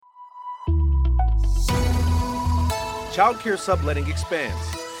Childcare Subletting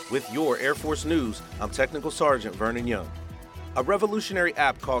expands. With your Air Force News, I'm Technical Sergeant Vernon Young. A revolutionary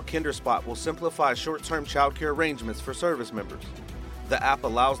app called KinderSpot will simplify short-term childcare arrangements for service members. The app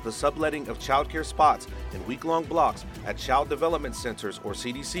allows the subletting of childcare spots in week-long blocks at Child Development Centers or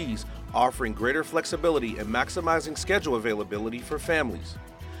CDCs, offering greater flexibility and maximizing schedule availability for families.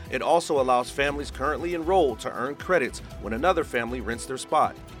 It also allows families currently enrolled to earn credits when another family rents their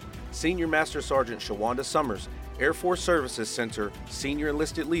spot. Senior Master Sergeant Shawanda Summers, Air Force Services Center Senior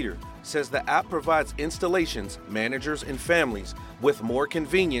Enlisted Leader, says the app provides installations, managers, and families with more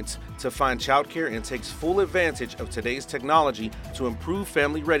convenience to find childcare and takes full advantage of today's technology to improve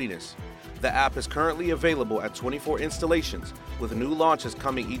family readiness. The app is currently available at 24 installations, with new launches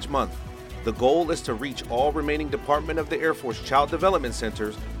coming each month. The goal is to reach all remaining Department of the Air Force Child Development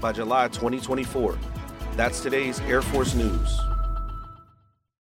Centers by July 2024. That's today's Air Force News.